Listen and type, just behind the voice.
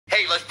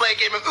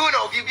play a game of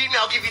Uno. If you beat me,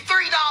 I'll give you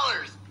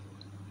 $3.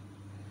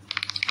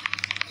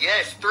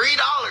 Yes,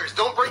 $3.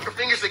 Don't break your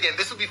fingers again.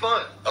 This will be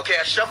fun. Okay,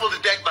 I shuffled the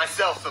deck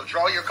myself, so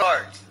draw your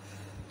cards.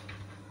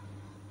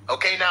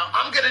 Okay, now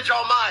I'm going to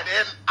draw mine,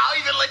 and I'll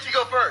even let you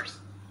go first.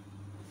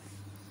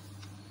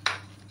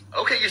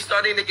 Okay, you're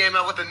starting the game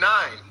out with a 9.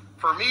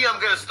 For me, I'm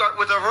going to start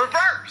with a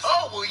reverse.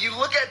 Oh, well, you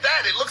look at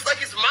that. It looks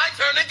like it's my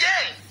turn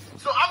again.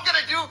 So I'm going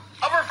to do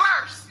a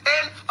reverse,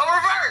 and a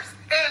reverse,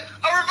 and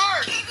a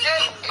reverse,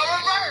 and a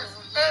reverse.